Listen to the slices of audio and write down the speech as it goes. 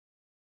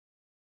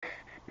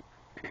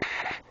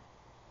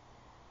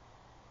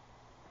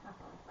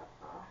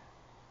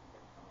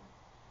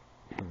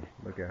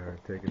Look at her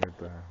taking her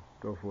time.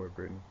 Go for it,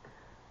 Brittany.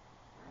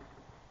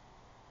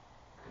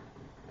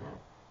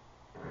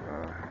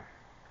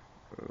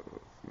 Oh,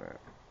 snap.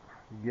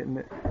 You getting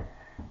it?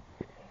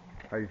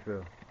 How you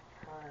feel?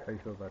 How you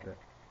feel about that?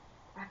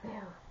 I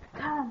feel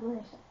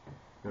accomplished.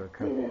 Feel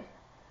accomplished.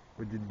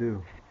 What'd you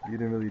do? You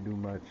didn't really do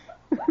much.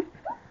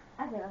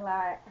 I did a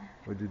lot.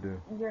 What'd you do?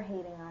 You're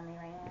hating on me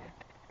right now.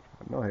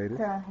 No haters.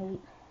 Throwing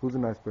hate. Who's the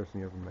nicest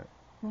person you ever met?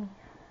 Me.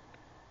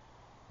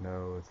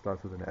 No, it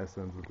starts with an S,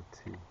 ends with a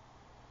T.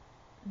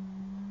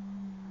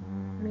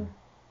 Me.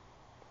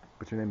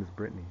 But your name is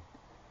Brittany.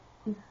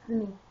 It's me.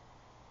 You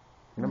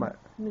know my...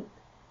 Meat.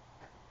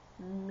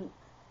 Meat.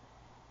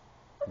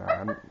 Nah, I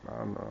don't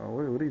know.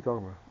 What are you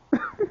talking about?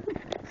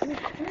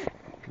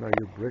 No,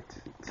 you're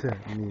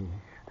Brittany.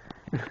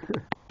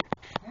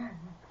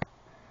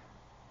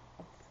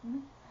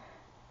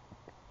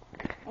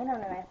 Ain't no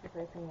nicest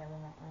person you ever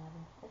met,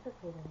 Robin. It's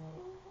okay to admit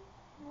it.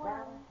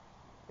 Robin,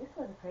 this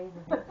was a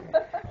crazy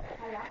picture.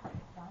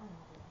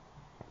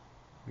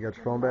 You got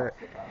your phone back?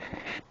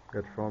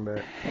 Got your phone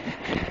back?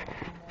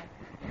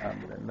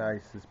 I'm the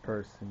nicest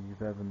person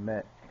you've ever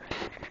met.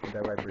 Is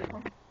that right,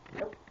 Brittany?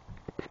 Nope.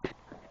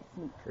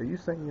 Are you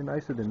saying you're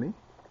nicer than me?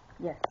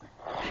 Yes.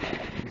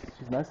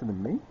 She's nicer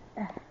than me?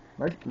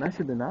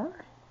 Nicer than I?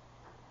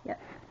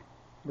 Yep.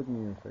 Look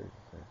me in the face and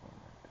say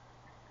something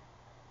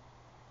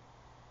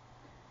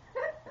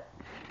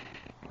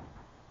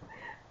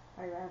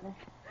like Right, Robin?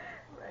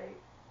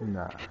 that.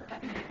 Nah.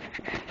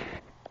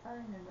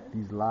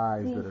 These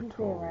lies that are She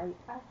told. said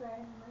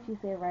right. She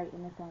said right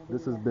in the song.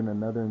 This has been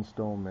another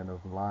installment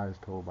of lies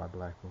told by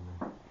black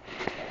women.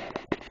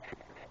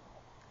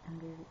 I'm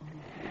very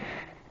innocent.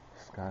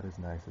 Scott is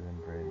nicer than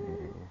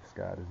Brittany.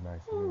 Scott is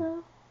nicer than...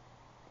 Hello.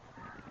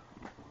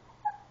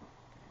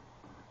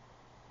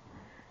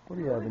 What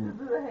do you have in...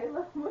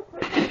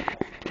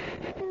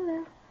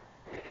 Hello.